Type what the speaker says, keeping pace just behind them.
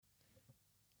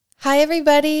Hi,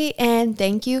 everybody, and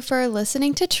thank you for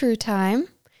listening to True Time.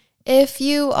 If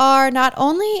you are not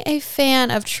only a fan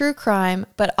of true crime,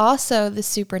 but also the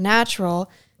supernatural,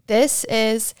 this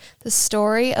is the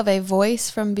story of a voice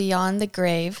from beyond the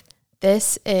grave.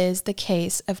 This is the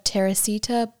case of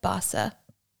Teresita Basa.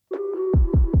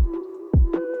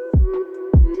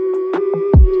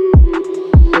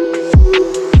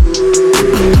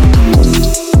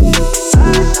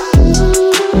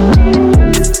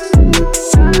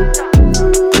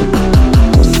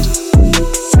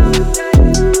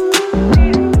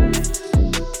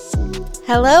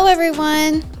 Hello,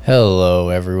 everyone. Hello,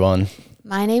 everyone.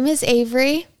 My name is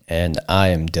Avery. And I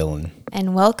am Dylan.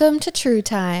 And welcome to True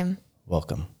Time.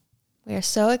 Welcome. We are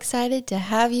so excited to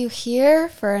have you here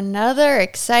for another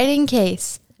exciting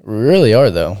case. We really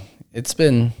are, though. It's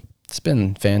been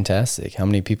fantastic. How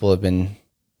many new people have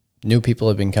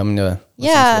been coming to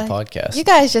listen to the podcast? You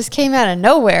guys just came out of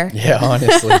nowhere. Yeah,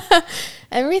 honestly.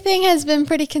 Everything has been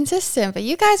pretty consistent, but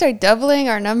you guys are doubling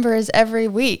our numbers every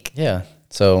week. Yeah.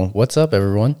 So what's up,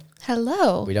 everyone?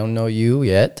 Hello. We don't know you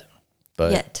yet,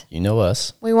 but you know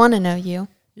us. We want to know you.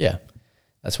 Yeah.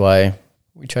 That's why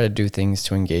we try to do things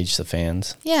to engage the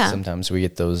fans. Yeah. Sometimes we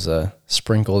get those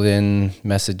sprinkled in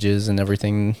messages and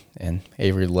everything, and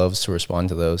Avery loves to respond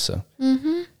to those. So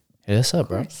hit us up,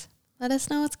 bro. Let us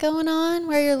know what's going on,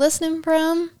 where you're listening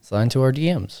from. Slide into our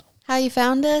DMs. How you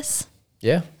found us.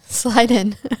 Yeah. Slide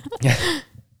in.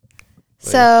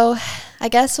 So I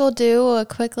guess we'll do a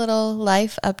quick little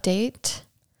life update.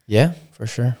 Yeah, for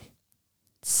sure.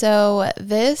 So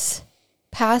this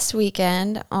past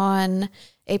weekend on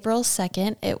April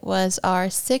 2nd, it was our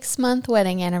 6-month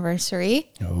wedding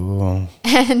anniversary. Oh.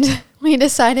 And we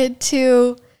decided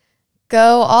to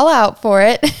go all out for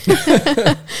it.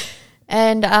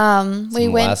 And we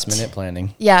went last minute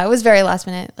planning. Yeah, it was very last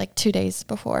minute, like 2 days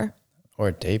before. Or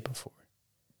a day before.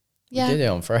 Yeah. We did it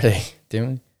on Friday, didn't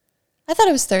we? I thought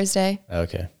it was Thursday.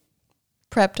 Okay.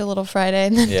 Prepped a little Friday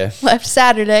and then Yeah. left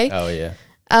Saturday. Oh, yeah.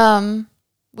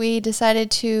 We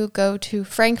decided to go to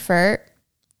Frankfurt,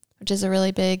 which is a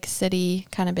really big city,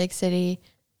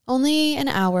 only an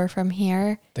hour from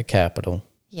here. The capital.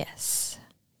 Yes.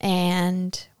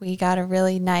 And we got a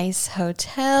really nice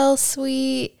hotel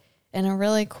suite in a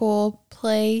really cool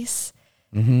place.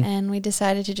 Mm-hmm. And we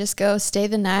decided to just go stay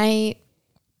the night.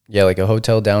 Yeah, like a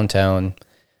hotel downtown.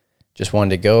 Just wanted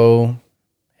to go,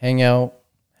 hang out,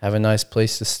 have a nice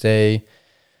place to stay.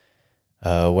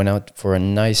 Went out for a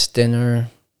nice dinner.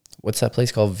 What's that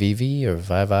place called? Vivi or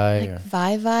Vivi? Or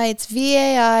Vivi. It's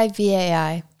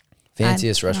VAI.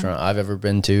 Fanciest restaurant I've ever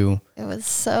been to. It was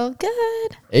so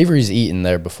good. Avery's eaten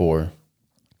there before.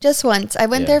 Just once. I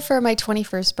went there for my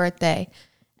 21st birthday.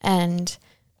 And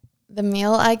the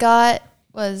meal I got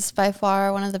was by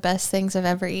far one of the best things I've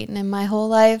ever eaten in my whole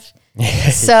life.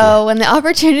 So when the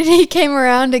opportunity came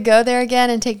around to go there again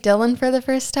and take Dylan for the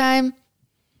first time,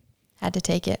 had to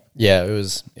take it. Yeah, it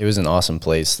was an awesome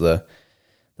place. The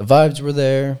vibes were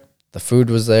there. The food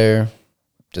was there.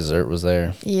 Dessert was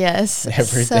there. Yes.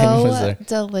 Everything was there.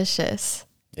 Delicious.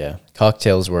 Yeah.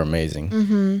 Cocktails were amazing.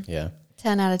 Mm-hmm. Yeah.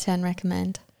 10 out of 10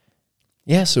 recommend.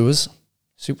 Yeah, so it was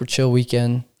super chill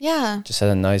weekend. Yeah. Just had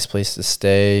a nice place to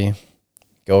stay,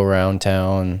 go around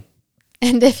town.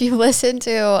 And if you listen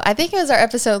to, I think it was our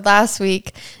episode last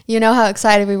week, you know how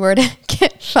excited we were to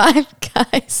get Five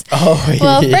Guys. Oh,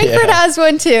 well, yeah. Frankfurt has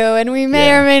one too, and we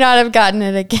may or may not have gotten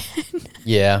it again.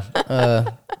 Yeah.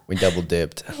 We double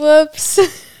dipped. Whoops.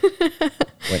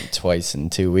 Went twice in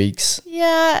 2 weeks.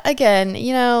 Yeah, again,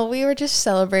 we were just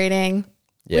celebrating.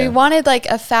 Yeah. We wanted like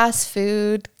a fast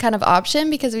food kind of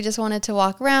option because we just wanted to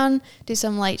walk around, do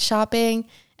some light shopping.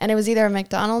 And it was either a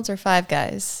McDonald's or Five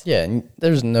Guys. Yeah, and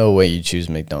there's no way you choose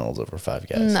McDonald's over Five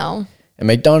Guys. No. And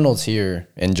McDonald's here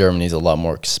in Germany is a lot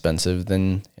more expensive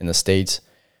than in the States.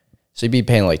 So you'd be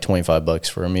paying like $25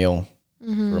 for a meal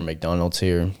for McDonald's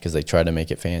here because they try to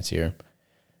make it fancier.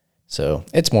 So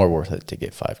it's more worth it to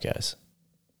get Five Guys.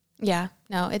 Yeah,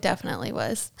 no, it definitely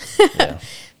was. Yeah.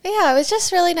 But yeah, it was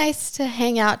just really nice to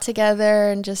hang out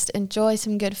together and just enjoy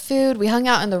some good food. We hung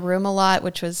out in the room a lot,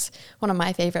 which was one of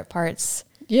my favorite parts.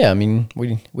 Yeah, I mean,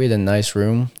 we had a nice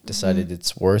room. Decided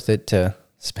it's worth it to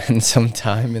spend some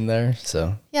time in there.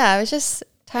 So yeah, it was just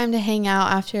time to hang out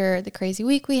after the crazy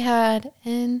week we had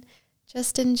and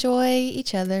just enjoy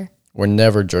each other. We're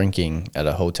never drinking at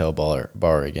a hotel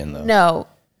bar again, though. No.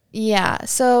 Yeah.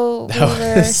 So we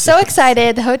were so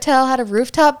excited. The hotel had a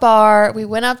rooftop bar. We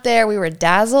went up there. We were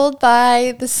dazzled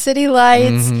by the city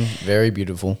lights. Very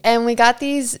beautiful. And we got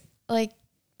these like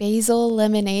basil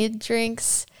lemonade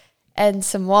drinks and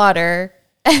some water.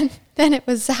 And then it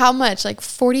was how much? Like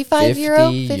 45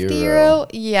 euro? 50 euro?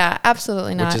 Yeah,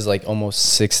 absolutely not. Which is like almost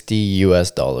 60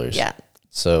 US dollars. Yeah.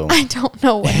 So I don't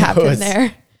know what happened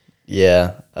there.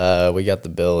 Yeah. We got the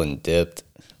bill and dipped.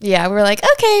 Yeah, we're like,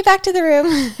 okay, back to the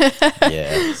room.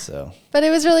 Yeah, so. But it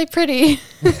was really pretty.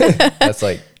 That's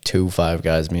like 2 Five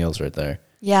Guys meals right there.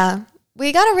 Yeah.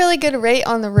 We got a really good rate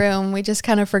on the room. We just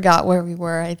kind of forgot where we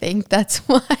were, I think. That's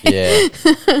why. Yeah.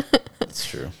 That's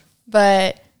true.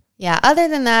 But yeah, other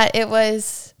than that, it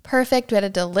was perfect. We had a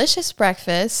delicious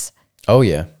breakfast. Oh,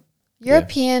 yeah.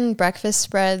 European breakfast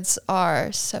spreads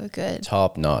are so good.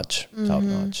 Top notch. Top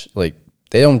notch. Like,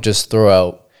 they don't just throw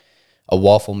out a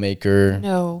waffle maker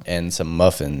and some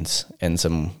muffins and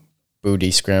some booty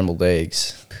scrambled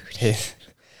eggs.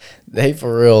 They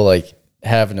for real, like,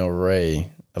 have an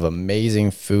array of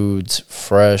amazing foods,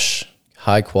 fresh,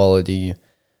 high quality.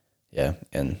 Yeah,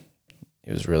 and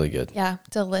it was really good. Yeah,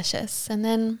 delicious. And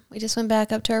then we just went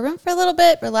back up to our room for a little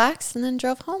bit, relaxed, and then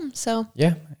drove home. So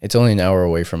yeah, it's only an hour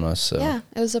away from us. So yeah,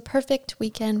 it was a perfect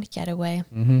weekend getaway.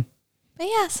 Mm-hmm. But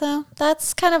yeah, so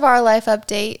that's kind of our life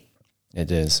update.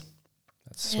 It is.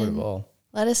 That's sort of all.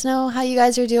 Let us know how you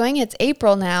guys are doing. It's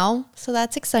April now, so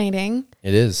that's exciting.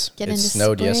 It is. Get it into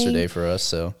snowed spring. Yesterday for us,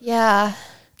 so yeah.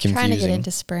 Confusing. Trying to get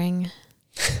into spring.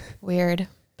 Weird,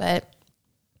 but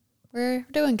we're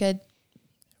doing good.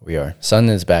 We are. Sun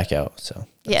is back out, so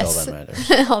that's all Yes. that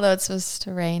matters. Although it's supposed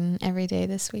to rain every day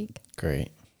this week. Great.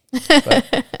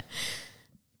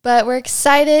 But we're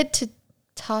excited to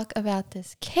talk about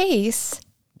this case.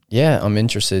 Yeah, I'm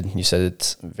interested. You said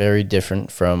it's very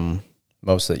different from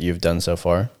most that you've done so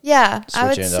far. Yeah, I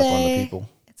would Switching it up on the say people.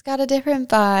 it's got a different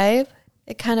vibe.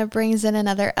 It kind of brings in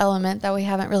another element that we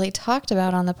haven't really talked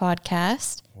about on the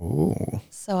podcast. Ooh.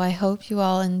 So I hope you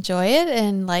all enjoy it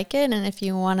and like it. And if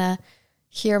you want to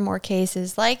hear more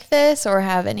cases like this or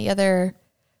have any other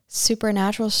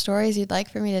supernatural stories you'd like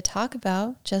for me to talk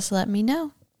about, just let me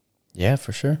know. Yeah,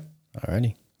 for sure.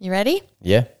 Alrighty. You ready?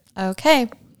 Yeah. Okay.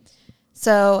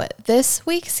 So this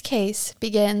week's case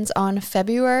begins on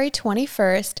February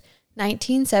 21st,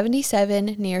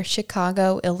 1977, near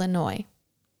Chicago, Illinois.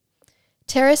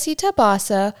 Teresita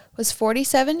Basa was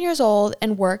 47 years old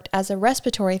and worked as a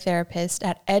respiratory therapist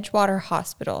at Edgewater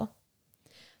Hospital.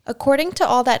 According to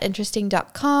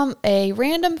allthatinteresting.com, a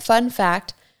random fun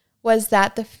fact was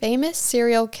that the famous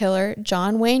serial killer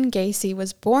John Wayne Gacy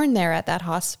was born there at that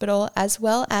hospital, as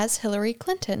well as Hillary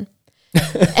Clinton.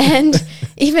 And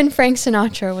even Frank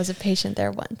Sinatra was a patient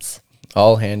there once.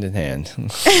 All hand in hand.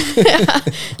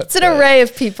 It's an array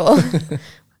of people.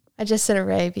 I just said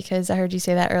array because I heard you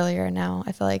say that earlier. And now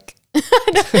I feel like,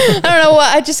 I don't know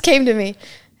what, it just came to me.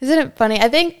 Isn't it funny? I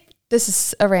think this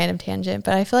is a random tangent,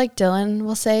 but I feel like Dylan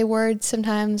will say words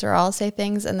sometimes, or I'll say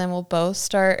things, and then we'll both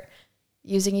start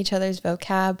using each other's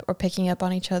vocab or picking up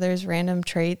on each other's random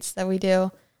traits that we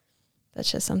do.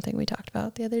 That's just something we talked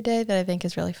about the other day that I think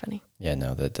is really funny. Yeah,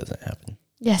 no, that doesn't happen.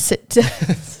 Yes, it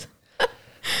does. All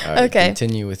right, Okay.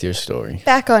 Continue with your story.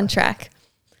 Back on track.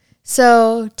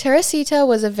 So Teresita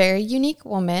was a very unique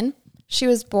woman. She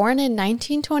was born in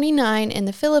 1929 in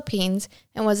the Philippines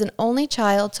and was an only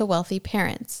child to wealthy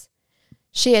parents.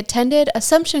 She attended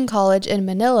Assumption College in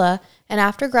Manila, and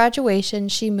after graduation,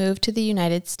 she moved to the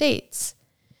United States.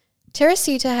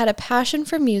 Teresita had a passion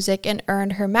for music and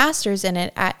earned her master's in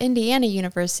it at Indiana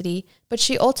University, but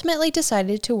she ultimately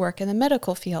decided to work in the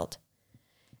medical field.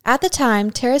 At the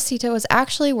time, Teresita was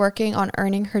actually working on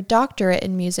earning her doctorate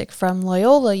in music from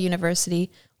Loyola University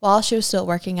while she was still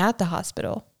working at the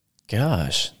hospital.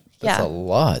 Gosh, that's Yeah. a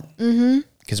lot. Mm-hmm.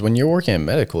 Because when you're working in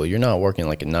medical, you're not working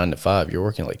like a 9 to 5. You're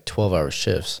working like 12-hour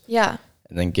shifts. Yeah,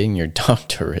 And then getting your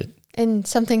doctorate. and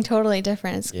something totally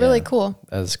different. It's really Yeah. cool.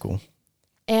 That is cool.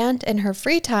 And in her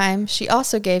free time, she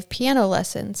also gave piano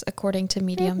lessons, according to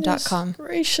Medium.com. Goodness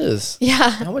gracious.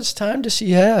 Yeah, How much time does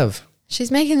she have?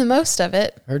 she's making the most of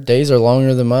it. Her days are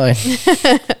longer than mine.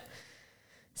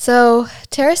 So,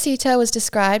 Teresita was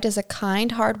described as a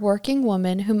kind, hardworking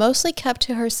woman who mostly kept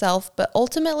to herself but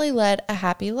ultimately led a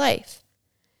happy life.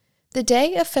 The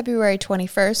day of February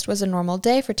 21st was a normal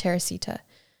day for Teresita.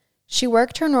 She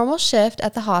worked her normal shift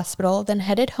at the hospital, then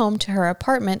headed home to her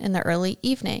apartment in the early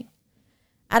evening.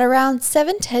 At around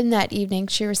 7:10 that evening,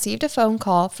 she received a phone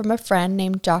call from a friend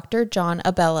named Dr. John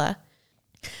Abella.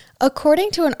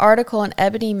 According to an article in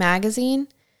Ebony magazine,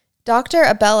 Dr.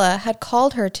 Abella had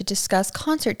called her to discuss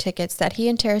concert tickets that he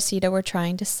and Teresita were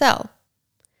trying to sell.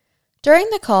 During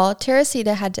the call,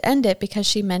 Teresita had to end it because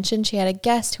she mentioned she had a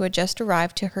guest who had just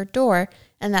arrived to her door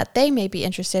and that they may be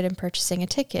interested in purchasing a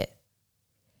ticket.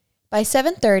 By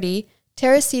 7:30,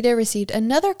 Teresita received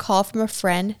another call from a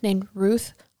friend named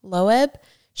Ruth Loeb.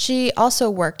 She also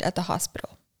worked at the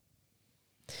hospital.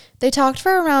 They talked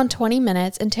for around 20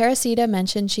 minutes, and Teresita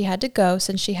mentioned she had to go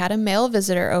since she had a male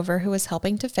visitor over who was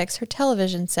helping to fix her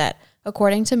television set,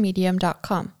 according to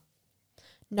Medium.com.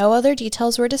 No other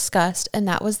details were discussed, and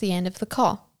that was the end of the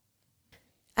call.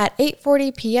 At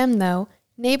 8:40 p.m., though,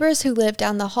 neighbors who lived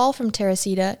down the hall from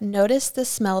Teresita noticed the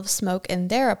smell of smoke in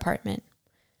their apartment.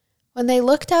 When they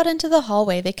looked out into the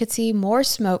hallway, they could see more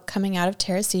smoke coming out of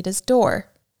Teresita's door.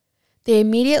 They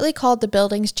immediately called the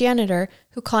building's janitor,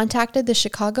 who contacted the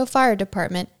Chicago Fire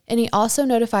Department, and he also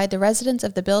notified the residents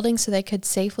of the building so they could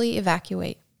safely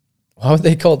evacuate. Why would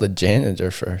they call the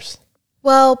janitor first?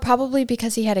 Well, probably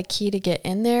because he had a key to get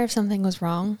in there if something was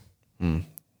wrong.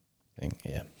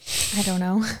 Yeah. I don't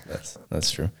know.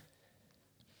 That's true.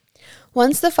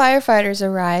 Once the firefighters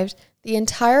arrived, the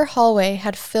entire hallway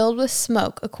had filled with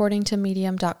smoke, according to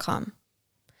Medium.com.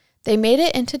 They made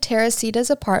it into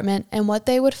Teresita's apartment, and what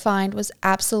they would find was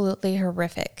absolutely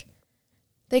horrific.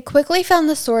 They quickly found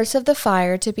the source of the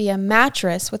fire to be a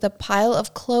mattress with a pile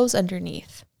of clothes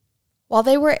underneath. While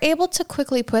they were able to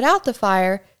quickly put out the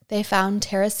fire, they found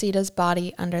Teresita's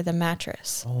body under the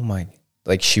mattress. Oh my,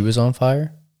 like she was on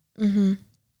fire? Mm-hmm.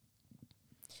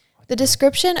 The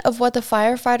description of what the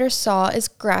firefighters saw is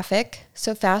graphic,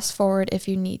 so fast forward if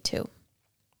you need to.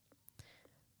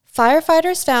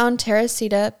 Firefighters found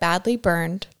Teresita badly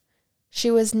burned.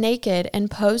 She was naked and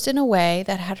posed in a way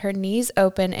that had her knees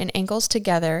open and ankles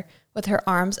together with her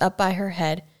arms up by her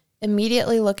head,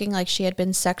 immediately looking like she had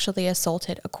been sexually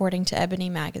assaulted, according to Ebony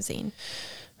magazine.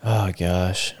 Oh,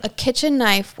 gosh. A kitchen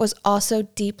knife was also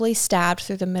deeply stabbed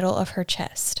through the middle of her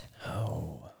chest.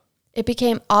 Oh. It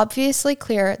became obviously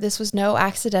clear this was no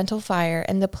accidental fire,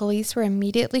 and the police were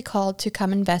immediately called to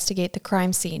come investigate the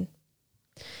crime scene.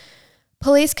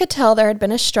 Police could tell there had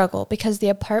been a struggle because the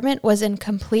apartment was in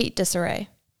complete disarray.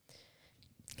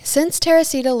 Since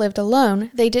Teresita lived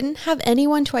alone, they didn't have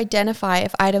anyone to identify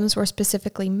if items were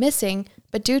specifically missing,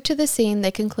 but due to the scene, they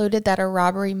concluded that a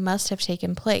robbery must have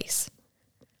taken place.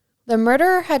 The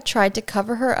murderer had tried to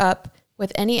cover her up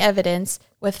with any evidence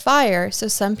with fire, so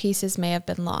some pieces may have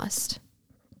been lost.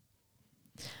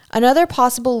 Another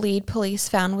possible lead police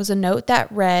found was a note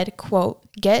that read, quote,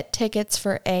 "Get tickets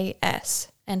for AS,"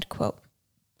 end quote.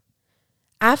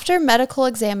 After medical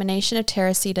examination of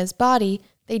Teresita's body,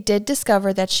 they did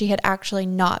discover that she had actually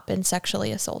not been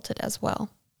sexually assaulted as well.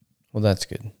 Well, that's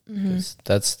good. Mm-hmm.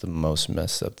 That's the most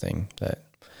messed up thing that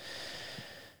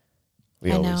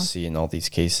we always see in all these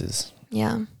cases.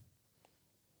 Yeah.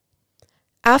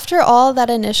 After all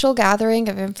that initial gathering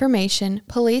of information,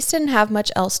 police didn't have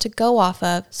much else to go off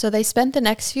of, so they spent the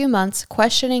next few months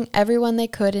questioning everyone they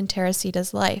could in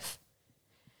Teresita's life.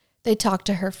 They talked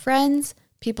to her friends,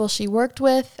 people she worked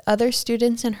with, other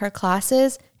students in her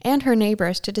classes, and her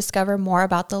neighbors to discover more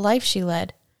about the life she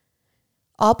led.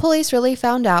 All police really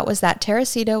found out was that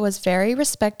Teresita was very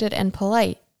respected and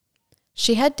polite.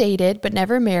 She had dated but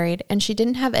never married, and she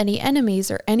didn't have any enemies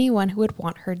or anyone who would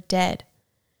want her dead.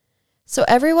 So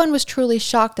everyone was truly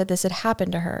shocked that this had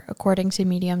happened to her, according to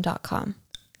Medium.com.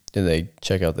 Did they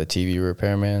check out the TV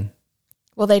repairman?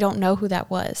 Well, they don't know who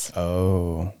that was.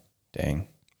 Oh, dang.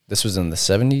 This was in the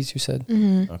 70s, you said?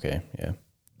 Mm-hmm. Okay, yeah.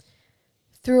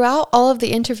 Throughout all of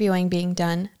the interviewing being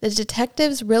done, the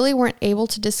detectives really weren't able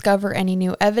to discover any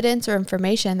new evidence or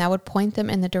information that would point them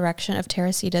in the direction of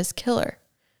Teresita's killer.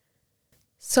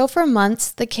 So for months,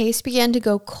 the case began to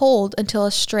go cold until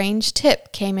a strange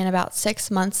tip came in about 6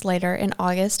 months later in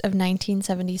August of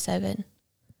 1977.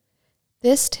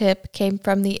 This tip came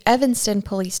from the Evanston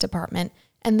Police Department,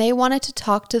 and they wanted to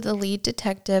talk to the lead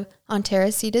detective on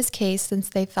Teresita's case since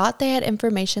they thought they had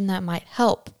information that might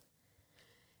help.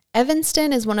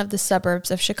 Evanston is one of the suburbs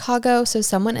of Chicago, so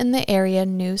someone in the area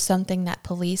knew something that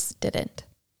police didn't.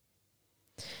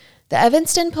 The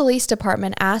Evanston Police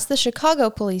Department asked the Chicago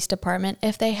Police Department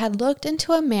if they had looked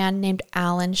into a man named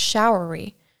Alan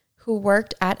Showery, who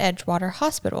worked at Edgewater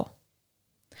Hospital.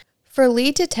 For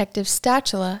lead detective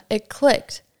Statula, it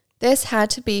clicked. This had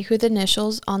to be who the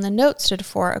initials on the note stood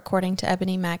for, according to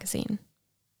Ebony magazine.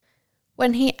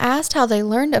 When he asked how they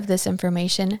learned of this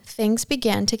information, things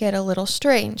began to get a little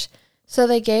strange, so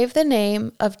they gave the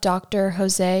name of Dr.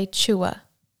 Jose Chua.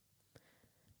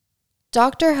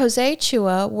 Dr. Jose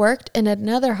Chua worked in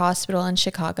another hospital in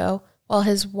Chicago, while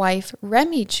his wife,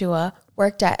 Remy Chua,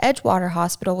 worked at Edgewater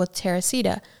Hospital with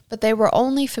Teresita, but they were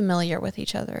only familiar with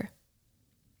each other.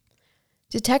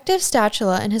 Detective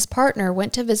Statula and his partner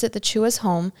went to visit the Chua's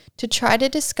home to try to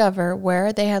discover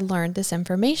where they had learned this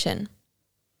information.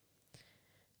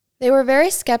 They were very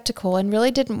skeptical and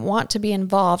really didn't want to be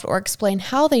involved or explain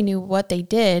how they knew what they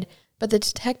did, but the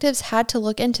detectives had to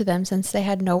look into them since they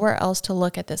had nowhere else to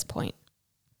look at this point.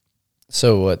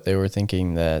 So what, they were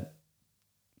thinking that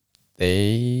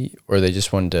they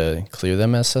just wanted to clear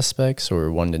them as suspects,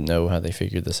 or wanted to know how they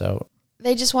figured this out?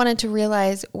 They just wanted to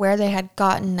realize where they had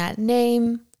gotten that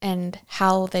name and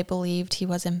how they believed he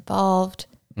was involved.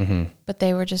 Mm-hmm. But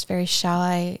they were just very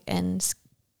shy and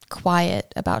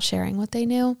quiet about sharing what they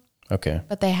knew. Okay.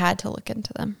 But they had to look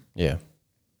into them. Yeah.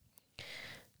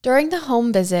 During the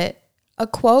home visit, a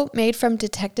quote made from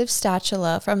Detective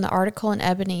Statula from the article in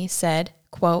Ebony said,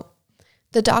 quote,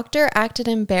 "The doctor acted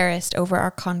embarrassed over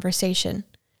our conversation,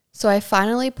 so I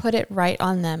finally put it right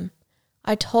on them.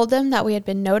 I told them that we had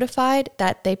been notified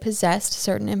that they possessed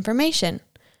certain information.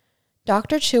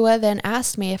 Dr. Chua then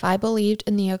asked me if I believed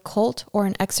in the occult or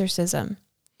in exorcism.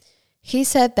 He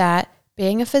said that,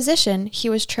 being a physician, he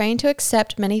was trained to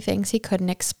accept many things he couldn't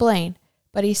explain,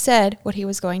 but he said what he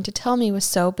was going to tell me was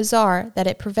so bizarre that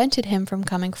it prevented him from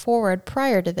coming forward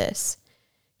prior to this.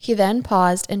 He then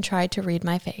paused and tried to read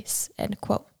my face." End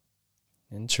quote.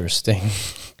 Interesting.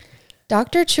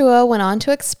 Dr. Chua went on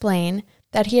to explain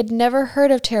that he had never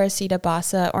heard of Teresita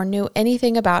Basa or knew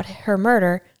anything about her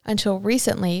murder until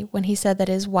recently when he said that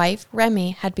his wife,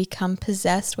 Remy, had become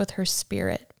possessed with her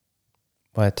spirit.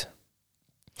 What?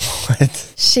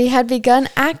 What? She had begun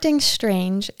acting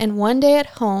strange, and one day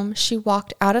at home, she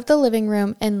walked out of the living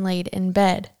room and laid in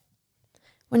bed.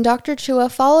 When Dr.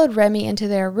 Chua followed Remy into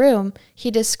their room,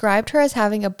 he described her as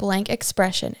having a blank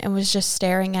expression and was just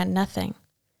staring at nothing.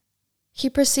 He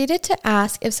proceeded to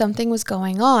ask if something was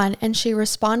going on, and she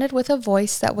responded with a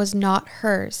voice that was not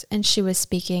hers, and she was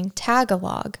speaking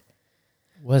Tagalog.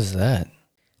 What is that?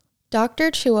 Dr.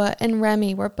 Chua and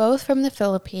Remy were both from the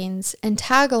Philippines, and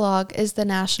Tagalog is the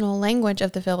national language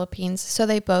of the Philippines, so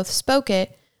they both spoke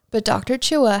it, but Dr.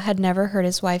 Chua had never heard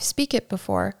his wife speak it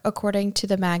before, according to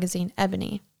the magazine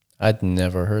Ebony. I'd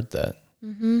never heard that.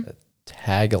 Mm-hmm.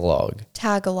 Tagalog.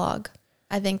 Tagalog.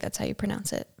 I think that's how you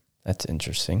pronounce it. That's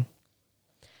interesting.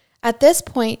 At this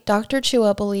point, Dr.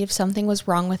 Chua believed something was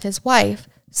wrong with his wife,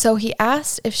 so he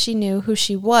asked if she knew who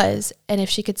she was and if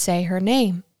she could say her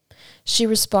name. She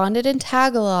responded in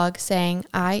Tagalog saying,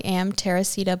 "I am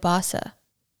Teresita Basa."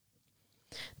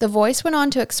 The voice went on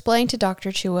to explain to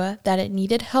Dr. Chua that it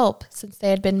needed help since they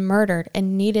had been murdered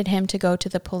and needed him to go to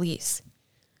the police.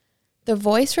 The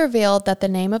voice revealed that the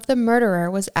name of the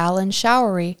murderer was Alan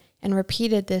Showery and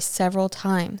repeated this several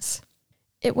times.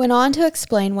 It went on to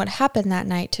explain what happened that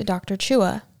night to Dr.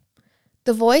 Chua.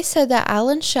 The voice said that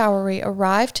Alan Showery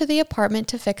arrived to the apartment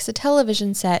to fix a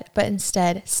television set, but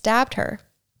instead stabbed her.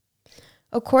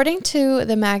 According to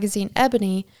the magazine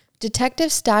Ebony,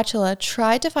 Detective Statula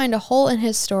tried to find a hole in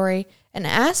his story and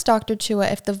asked Dr.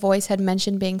 Chua if the voice had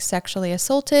mentioned being sexually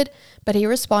assaulted, but he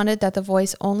responded that the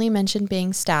voice only mentioned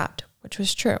being stabbed, which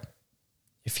was true.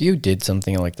 If you did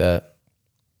something like that,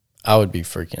 I would be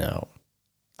freaking out.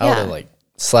 I would have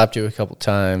slapped you a couple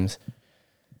times,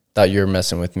 thought you were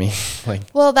messing with me.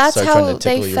 Well, that's how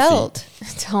they felt.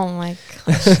 Oh my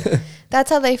gosh. That's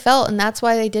how they felt, and that's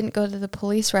why they didn't go to the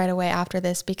police right away after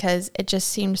this, because it just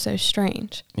seemed so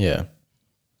strange. Yeah.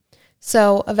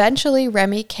 So eventually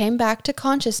Remy came back to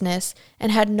consciousness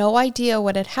and had no idea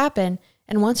what had happened,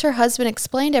 and once her husband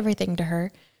explained everything to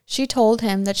her, she told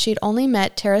him that she'd only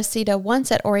met Teresita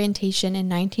once at orientation in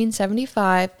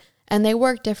 1975, and they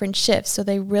worked different shifts, so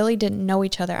they really didn't know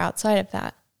each other outside of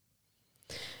that.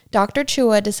 Dr.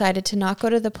 Chua decided to not go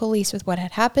to the police with what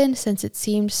had happened since it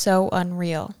seemed so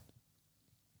unreal.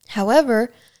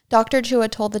 However, Dr.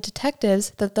 Chua told the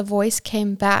detectives that the voice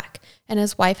came back and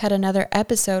his wife had another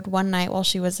episode one night while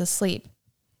she was asleep.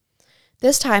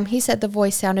 This time, he said the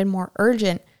voice sounded more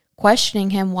urgent, questioning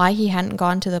him why he hadn't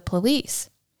gone to the police.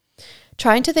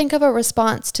 Trying to think of a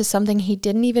response to something he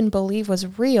didn't even believe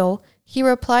was real, he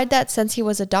replied that since he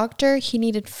was a doctor, he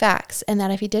needed facts and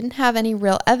that if he didn't have any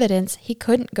real evidence, he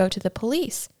couldn't go to the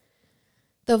police.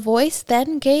 The voice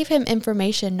then gave him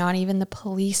information not even the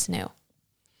police knew.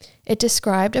 It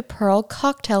described a pearl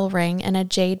cocktail ring and a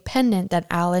jade pendant that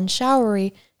Alan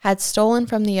Showery had stolen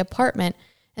from the apartment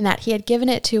and that he had given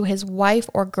it to his wife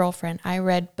or girlfriend. I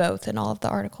read both in all of the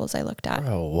articles I looked at.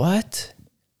 Bro, what?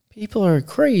 People are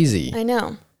crazy. I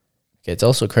know. Okay, it's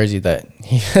also crazy that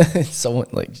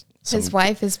his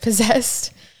wife is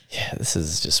possessed. Yeah, this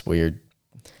is just weird.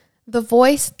 The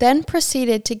voice then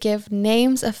proceeded to give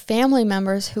names of family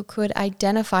members who could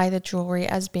identify the jewelry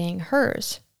as being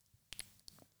hers.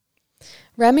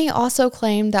 Remy also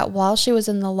claimed that while she was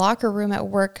in the locker room at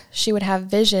work, she would have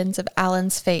visions of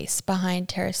Alan's face behind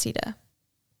Teresita.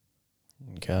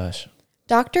 Gosh.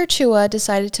 Dr. Chua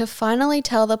decided to finally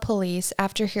tell the police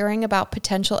after hearing about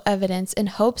potential evidence in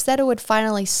hopes that it would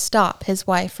finally stop his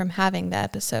wife from having the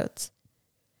episodes.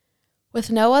 With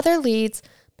no other leads,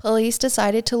 police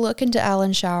decided to look into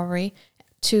Alan Showery,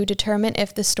 to determine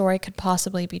if the story could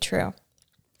possibly be true.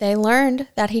 They learned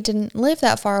that he didn't live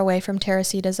that far away from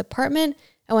Teresita's apartment,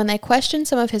 and when they questioned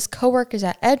some of his coworkers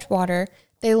at Edgewater,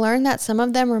 they learned that some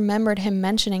of them remembered him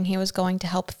mentioning he was going to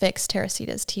help fix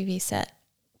Teresita's TV set.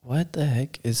 What the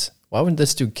heck is... Why would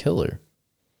this dude kill her?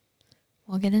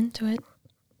 We'll get into it.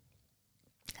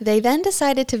 They then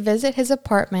decided to visit his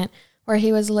apartment where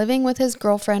he was living with his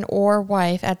girlfriend or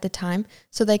wife at the time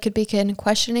so they could begin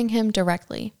questioning him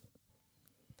directly.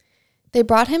 They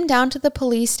brought him down to the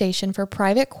police station for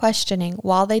private questioning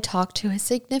while they talked to his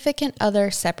significant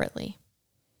other separately.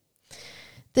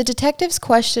 The detectives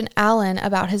questioned Alan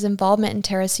about his involvement in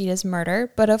Teresita's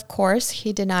murder, but of course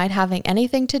he denied having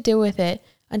anything to do with it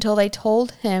until they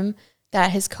told him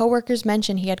that his coworkers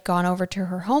mentioned he had gone over to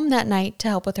her home that night to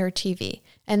help with her TV,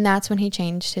 and that's when he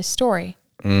changed his story.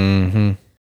 Mm-hmm.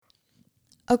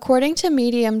 According to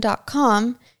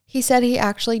Medium.com, he said he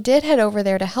actually did head over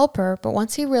there to help her, but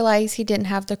once he realized he didn't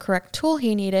have the correct tool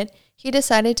he needed, he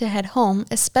decided to head home,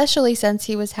 especially since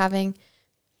he was having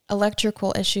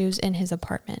electrical issues in his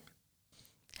apartment.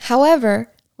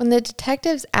 However, when the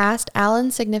detectives asked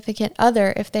Alan's significant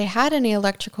other if they had any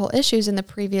electrical issues in the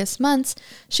previous months,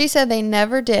 she said they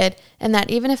never did, and that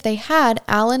even if they had,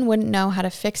 Alan wouldn't know how to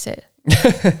fix it.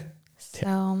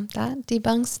 So that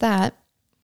debunks that.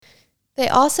 They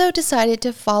also decided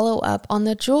to follow up on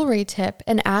the jewelry tip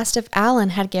and asked if Alan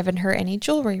had given her any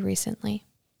jewelry recently.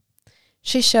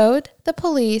 She showed the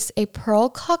police a pearl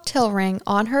cocktail ring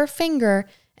on her finger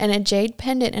and a jade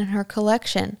pendant in her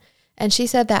collection, and she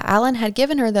said that Alan had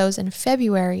given her those in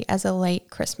February as a late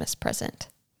Christmas present.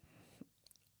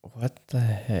 What the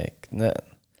heck?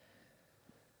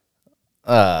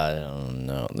 I don't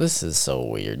know. This is so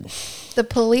weird. The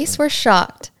police were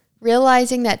shocked,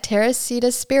 realizing that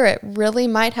Teresita's spirit really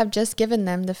might have just given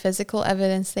them the physical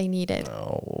evidence they needed.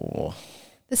 Oh.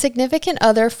 The significant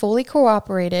other fully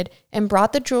cooperated and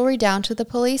brought the jewelry down to the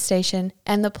police station,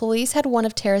 and the police had one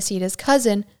of Teresita's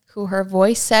cousin, who her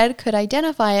voice said could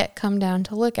identify it, come down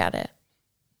to look at it.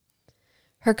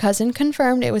 Her cousin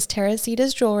confirmed it was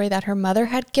Teresita's jewelry that her mother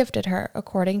had gifted her,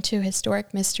 according to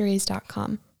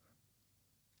historicmysteries.com.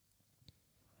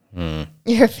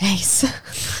 Your face.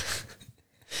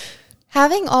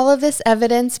 Having all of this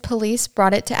evidence, police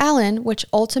brought it to Alan, which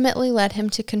ultimately led him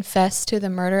to confess to the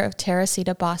murder of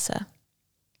Teresita Basa.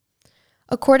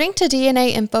 According to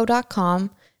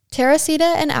DNAinfo.com, Teresita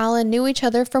and Alan knew each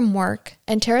other from work,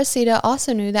 and Teresita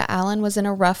also knew that Alan was in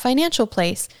a rough financial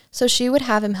place, so she would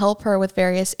have him help her with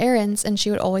various errands, and she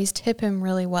would always tip him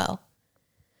really well.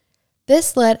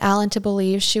 This led Alan to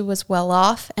believe she was well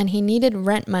off, and he needed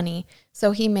rent money,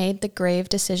 so he made the grave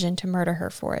decision to murder her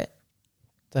for it.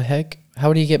 The heck? How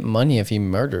would he get money if he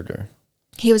murdered her?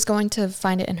 He was going to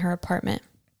find it in her apartment.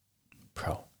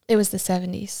 Bro. It was the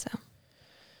 70s, so.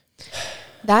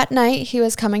 That night, he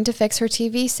was coming to fix her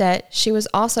TV set. She was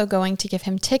also going to give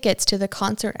him tickets to the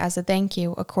concert as a thank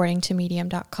you, according to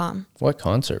Medium.com. What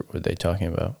concert were they talking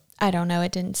about? I don't know.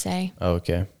 It didn't say. Oh,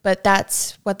 okay. But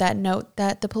that's what that note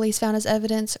that the police found as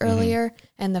evidence earlier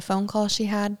and the phone call she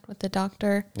had with the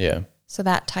doctor. Yeah. So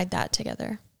that tied that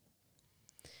together.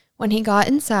 When he got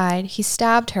inside, he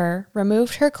stabbed her,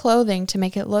 removed her clothing to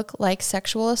make it look like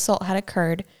sexual assault had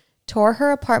occurred, tore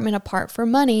her apartment apart for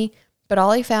money, but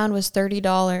all he found was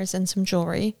 $30 and some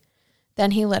jewelry.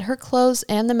 Then he lit her clothes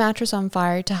and the mattress on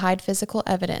fire to hide physical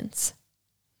evidence.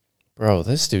 Bro,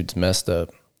 this dude's messed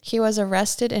up. He was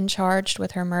arrested and charged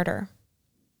with her murder.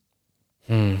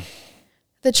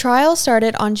 The trial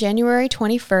started on January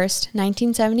 21st,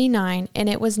 1979, and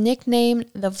it was nicknamed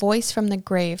the Voice from the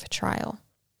Grave trial.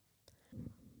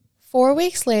 4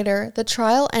 weeks later, the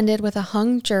trial ended with a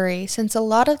hung jury since a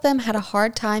lot of them had a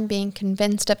hard time being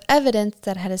convinced of evidence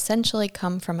that had essentially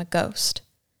come from a ghost.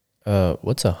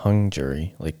 What's a hung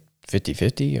jury? Like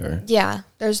 50-50 or? Yeah,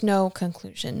 there's no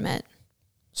conclusion met.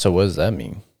 So what does that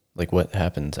mean? Like what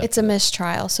happens after It's a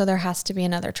mistrial, so there has to be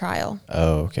another trial.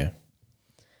 Oh, okay.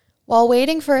 While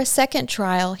waiting for a second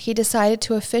trial, he decided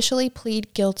to officially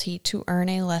plead guilty to earn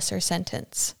a lesser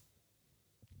sentence.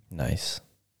 Nice.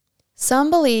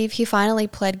 Some believe he finally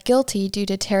pled guilty due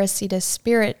to Teresita's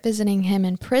spirit visiting him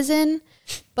in prison,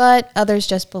 but others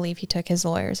just believe he took his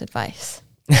lawyer's advice.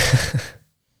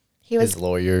 His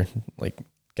lawyer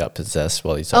got possessed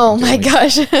while he's talking to him.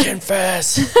 Gosh.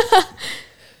 Confess.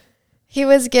 He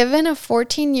was given a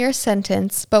 14-year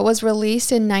sentence, but was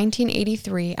released in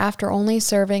 1983 after only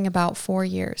serving about 4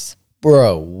 years.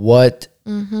 Bro, what?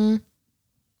 Mm-hmm.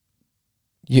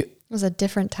 It was a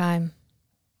different time.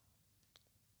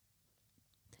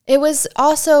 It was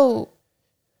also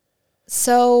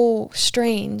so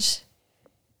strange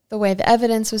the way the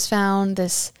evidence was found,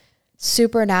 this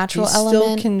supernatural He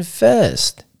element. still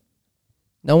confessed.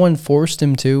 No one forced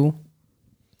him to.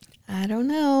 I don't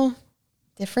know.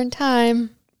 Different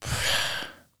time.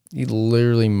 You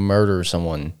literally murder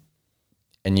someone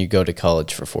and you go to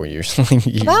college for 4 years.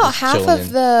 About half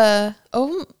of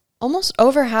almost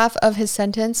over half of his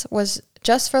sentence was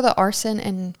just for the arson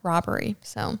and robbery.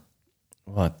 So,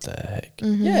 what the heck?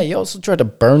 Mm-hmm. Yeah, he also tried to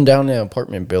burn down an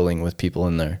apartment building with people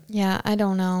in there. Yeah, I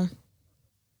don't know.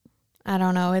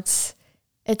 It's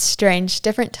strange.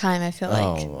 Different time, I feel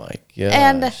like. Oh my gosh.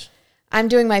 And I'm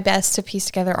doing my best to piece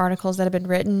together articles that have been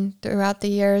written throughout the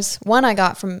years. One I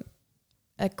got from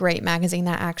a great magazine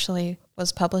that actually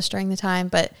was published during the time,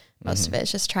 but most of it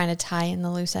is just trying to tie in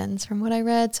the loose ends from what I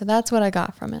read. So that's what I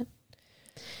got from it.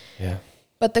 Yeah.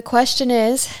 But the question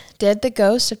is, did the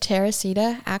ghost of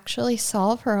Teresita actually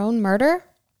solve her own murder?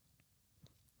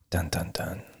 Dun, dun,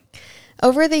 dun.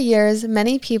 Over the years,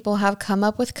 many people have come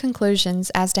up with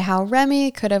conclusions as to how Remy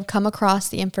could have come across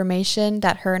the information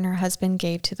that her and her husband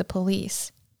gave to the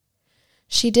police.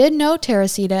 She did know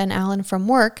Teresita and Alan from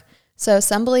work, so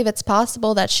some believe it's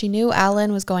possible that she knew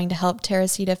Alan was going to help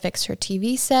Teresita fix her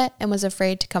TV set and was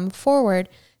afraid to come forward,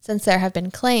 since there have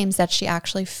been claims that she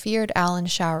actually feared Alan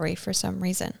Showery for some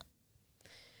reason.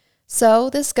 So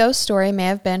this ghost story may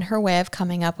have been her way of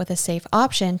coming up with a safe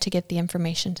option to get the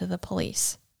information to the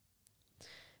police.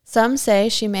 Some say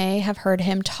she may have heard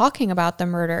him talking about the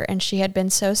murder and she had been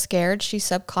so scared she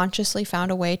subconsciously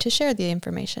found a way to share the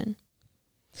information.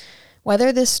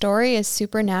 Whether this story is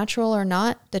supernatural or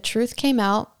not, the truth came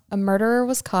out, a murderer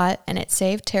was caught, and it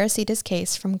saved Teresita's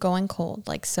case from going cold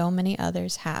like so many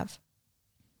others have.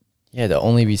 Yeah, to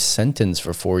only be sentenced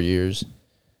for 4 years.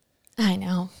 I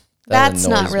know. That's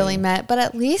not really met, but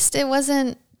at least it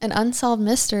wasn't an unsolved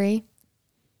mystery.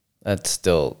 That's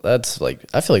like,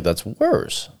 I feel like that's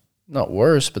worse. Not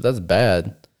worse, but that's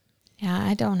bad. Yeah,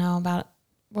 I don't know about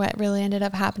what really ended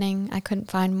up happening. I couldn't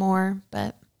find more,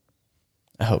 but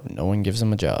I hope no one gives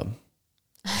him a job.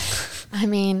 I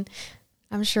mean,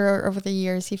 I'm sure over the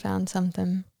years he found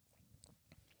something.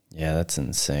 Yeah, that's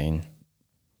insane.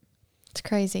 It's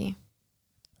crazy.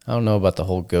 I don't know about the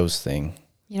whole ghost thing.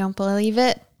 You don't believe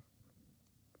it?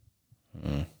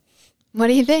 What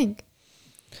do you think?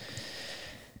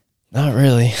 Not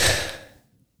really.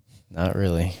 Not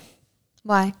really.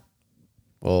 Why?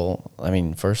 Well, I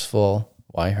mean, first of all,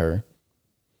 why her?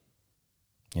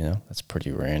 You know, that's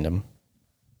pretty random.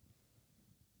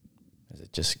 Is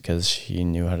it just because she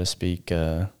knew how to speak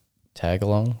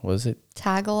Tagalog? Was it?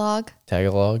 Tagalog.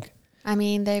 Tagalog? I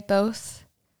mean, they both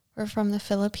were from the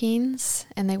Philippines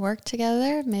and they worked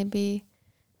together. Maybe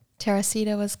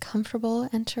Teresita was comfortable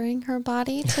entering her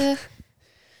body to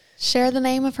share the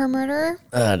name of her murderer.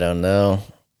 I don't know.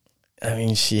 I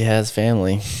mean, she has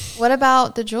family. What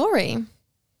about the jewelry?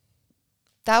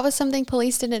 That was something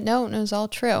police didn't know, and it was all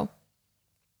true.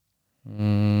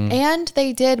 And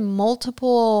they did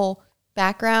multiple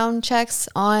background checks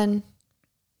on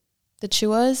the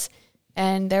Chuas,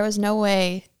 and there was no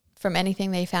way from anything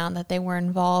they found that they were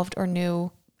involved or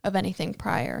knew of anything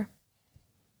prior.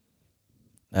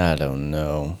 I don't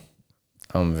know.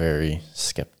 I'm very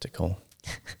skeptical.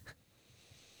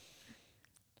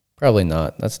 Probably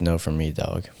not. That's no for me,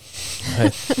 dog.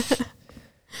 But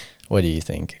what do you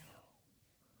think?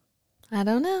 I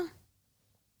don't know.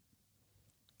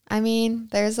 I mean,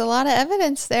 there's a lot of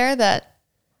evidence there that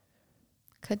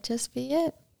could just be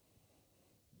it.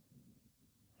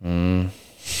 You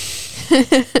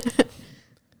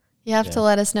have to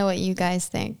let us know what you guys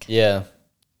think. Yeah.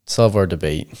 Solve our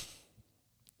debate.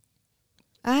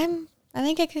 I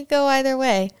think it could go either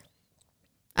way.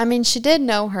 I mean, she did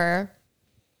know her.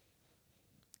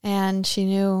 And she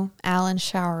knew Alan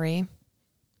Showery.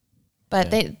 But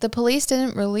the police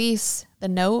didn't release the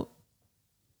note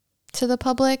to the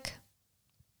public.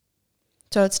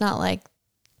 So it's not like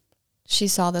she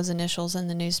saw those initials in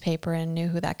the newspaper and knew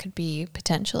who that could be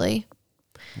potentially.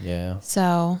 Yeah.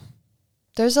 So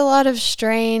there's a lot of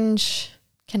strange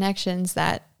connections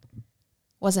that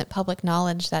wasn't public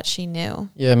knowledge that she knew.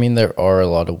 Yeah, I mean, there are a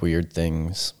lot of weird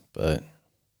things, but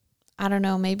I don't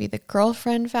know, maybe the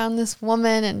girlfriend found this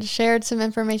woman and shared some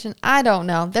information. I don't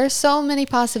know. There's so many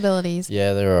possibilities.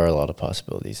 yeah, there are a lot of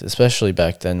possibilities, especially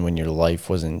back then when your life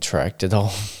wasn't tracked at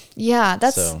all. Yeah,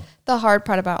 that's the hard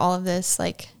part about all of this.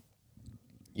 Like,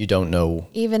 you don't know.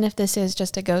 Even if this is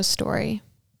just a ghost story,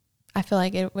 I feel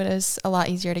like it was a lot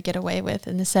easier to get away with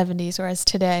in the 70s, whereas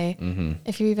today,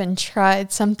 if you even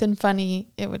tried something funny,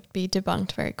 it would be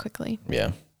debunked very quickly.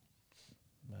 Yeah.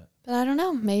 But I don't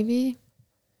know. Maybe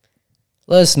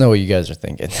let us know what you guys are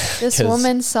thinking. this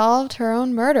woman solved her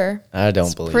own murder. I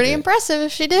don't believe pretty it. impressive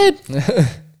if she did.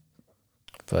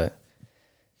 But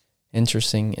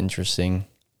Interesting.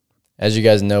 As you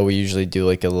guys know, we usually do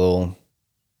like a little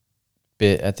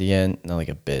bit at the end. Not like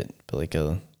a bit, but like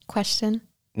a... Question?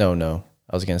 No.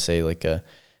 I was going to say like a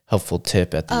helpful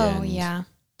tip at the end. Oh, yeah.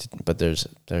 But there's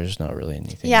not really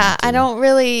anything. Yeah, I don't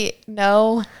really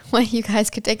know what you guys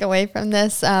could take away from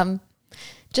this.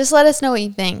 Just let us know what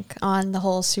you think on the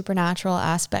whole supernatural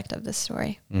aspect of this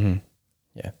story. Mm-hmm.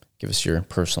 Yeah, give us your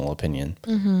personal opinion.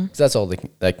 Mm-hmm. 'Cause that's all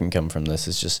that can come from this.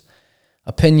 Is just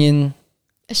opinion.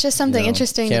 It's just something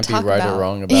interesting to talk about. Can't be right or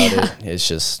wrong about it. It's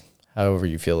just however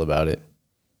you feel about it.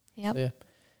 Yep. So, yeah.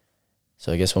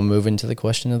 So I guess we'll move into the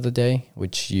question of the day,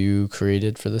 which you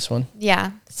created for this one.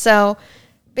 Yeah. So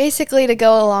basically, to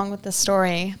go along with the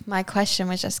story, my question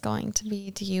was just going to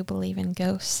be, do you believe in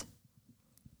ghosts?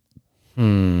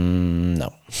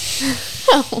 No.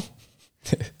 No.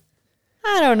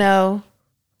 I don't know.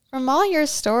 From all your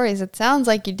stories, it sounds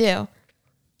like you do.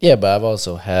 Yeah, but I've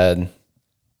also had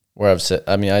where I've said,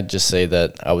 I'd just say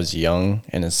that I was young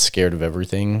and is scared of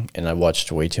everything, and I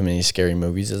watched way too many scary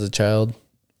movies as a child.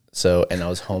 So, and I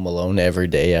was home alone every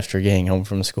day after getting home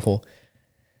from school.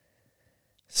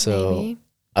 So Maybe.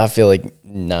 I feel like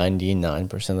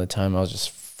 99% of the time I was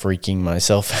just freaking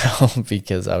myself out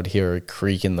because I would hear a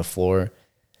creak in the floor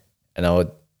and I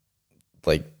would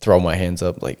like throw my hands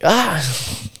up like, ah!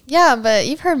 Yeah, but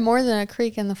you've heard more than a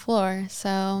creak in the floor,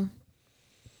 so...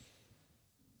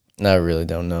 I really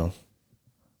don't know.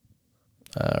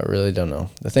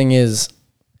 The thing is,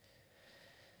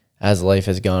 as life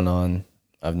has gone on,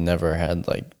 I've never had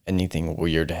like anything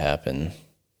weird happen.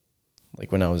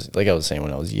 Like when I was saying,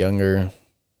 when I was younger,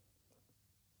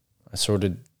 I sort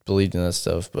of believed in that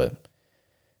stuff, but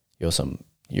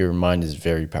your mind is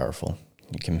very powerful.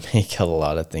 You can make a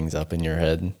lot of things up in your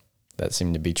head that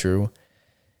seem to be true.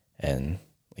 And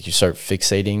like you start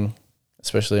fixating,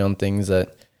 especially on things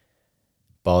that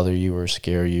bother you or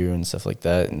scare you and stuff like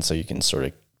that. And so you can sort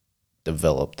of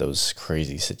develop those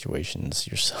crazy situations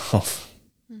yourself.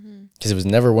 Because it was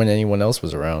never when anyone else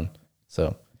was around.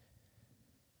 So.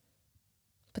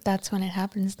 But that's when it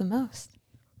happens the most.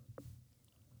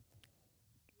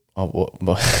 Oh,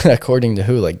 well, according to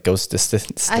who? Like ghost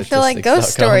statistics? I feel like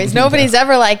ghost stories. Nobody's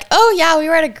ever like, oh yeah, we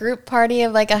were at a group party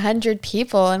of like 100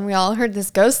 people and we all heard this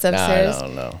ghost upstairs. I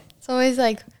don't know. It's always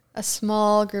like a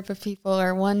small group of people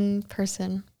or one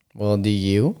person. Well, do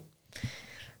you?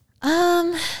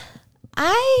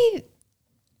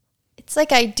 It's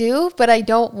like I do, but I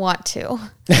don't want to.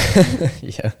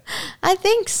 Yeah. I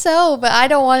think so, but I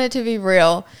don't want it to be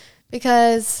real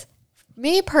because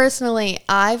me personally,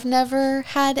 I've never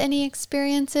had any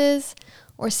experiences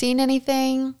or seen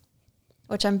anything,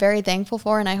 which I'm very thankful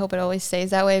for, and I hope it always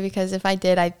stays that way because if I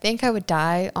did, I think I would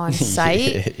die on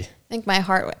sight. I think my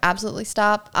heart would absolutely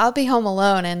stop. I'll be home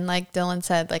alone, and like Dylan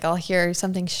said, like I'll hear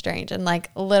something strange, and like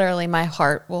literally my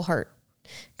heart will hurt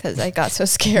because I got so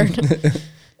scared.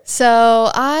 So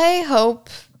I hope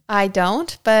I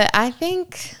don't, but I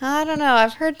think, I don't know,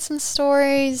 I've heard some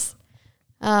stories,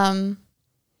 and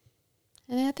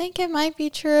I think it might be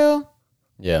true.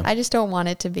 Yeah. I just don't want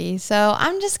it to be. So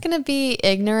I'm just going to be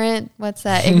ignorant. What's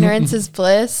that? Ignorance is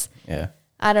bliss. Yeah.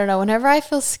 I don't know. Whenever I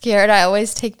feel scared, I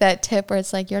always take that tip where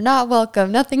it's like, you're not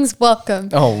welcome. Nothing's welcome.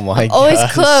 Oh my god.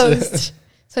 Always closed.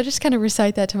 So I just kind of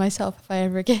recite that to myself if I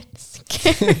ever get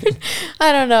scared.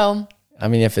 I don't know. I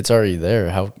mean, if it's already there,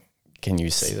 how can you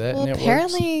say that? Well,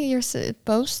 apparently you're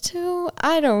supposed to.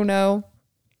 I don't know.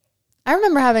 I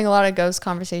remember having a lot of ghost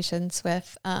conversations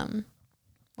with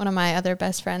one of my other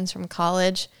best friends from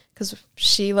college because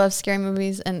she loves scary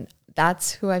movies and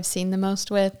that's who I've seen the most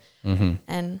with. Mm-hmm.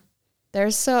 And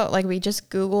there's we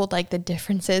just Googled like the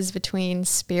differences between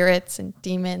spirits and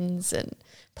demons and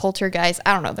poltergeists.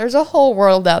 I don't know. There's a whole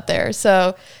world out there.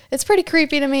 So it's pretty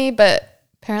creepy to me, but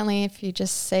apparently if you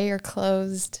just say you're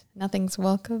closed, nothing's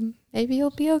welcome, maybe you'll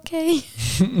be okay.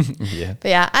 Yeah. But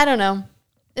yeah, I don't know.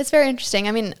 It's very interesting.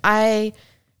 I mean, I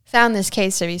found this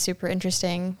case to be super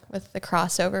interesting with the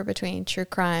crossover between true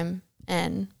crime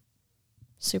and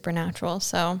supernatural.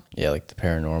 So yeah, like the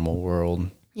paranormal world.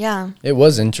 Yeah. It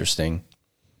was interesting.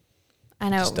 I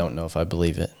know. I just don't know if I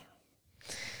believe it.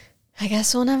 I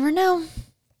guess we'll never know.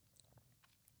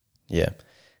 Yeah.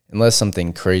 Unless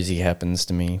something crazy happens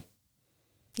to me.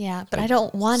 Yeah, but I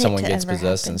don't want it to ever happen. Someone gets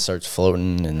possessed and starts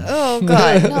floating and oh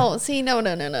god, no. See, no.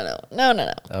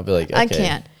 I'll be like, okay. I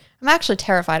can't. I'm actually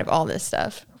terrified of all this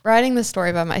stuff. Writing the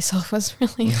story by myself was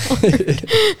really hard.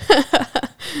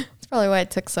 That's probably why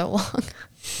it took so long.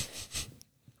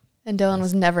 And Dylan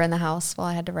was never in the house while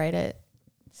I had to write it.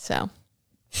 So.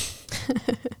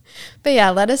 But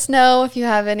yeah, let us know if you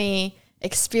have any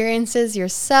experiences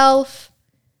yourself.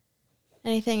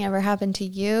 Anything ever happened to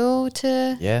you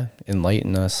to Yeah,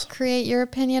 enlighten us. create your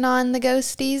opinion on the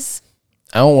ghosties?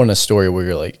 I don't want a story where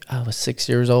you're like, I was 6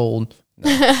 years old. No,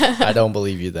 I don't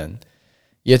believe you then.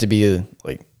 You have to be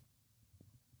like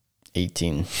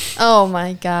 18. Oh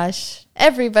my gosh.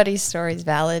 Everybody's story is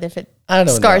valid if it I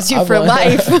don't scars know. you for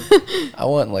life. I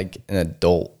want like an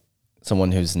adult,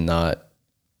 someone who's not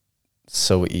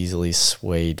so easily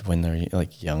swayed when they're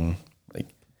like young.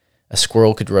 Like a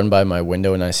squirrel could run by my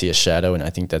window and I see a shadow and I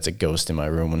think that's a ghost in my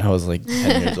room when I was like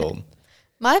 10 years old.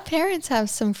 My parents have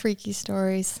some freaky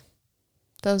stories.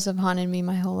 Those have haunted me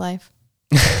my whole life.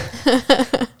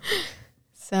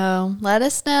 So let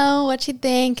us know what you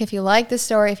think. If you like the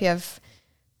story, if you have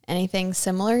anything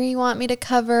similar you want me to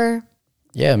cover.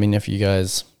 Yeah, I mean, if you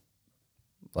guys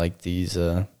like these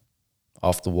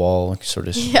off the wall, sort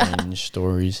of strange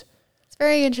stories. It's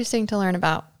very interesting to learn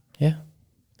about. Yeah.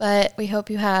 But we hope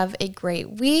you have a great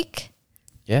week.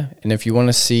 Yeah, and if you want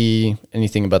to see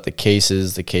anything about the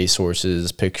cases, the case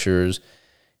sources, pictures,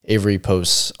 Avery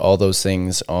posts all those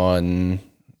things on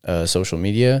social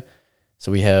media.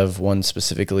 So we have one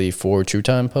specifically for True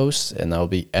Time posts, and that will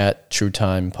be at True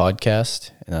Time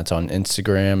Podcast, and that's on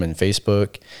Instagram and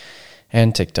Facebook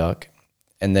and TikTok.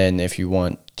 And then if you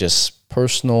want just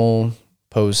personal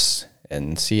posts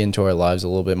and see into our lives a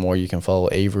little bit more, you can follow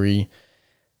Avery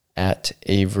at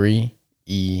Avery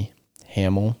E.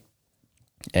 Hamill,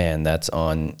 and that's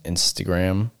on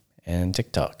Instagram and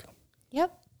TikTok.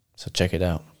 Yep. So check it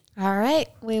out. All right.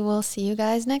 We will see you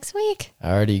guys next week.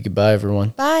 Alrighty, goodbye everyone.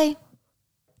 Bye.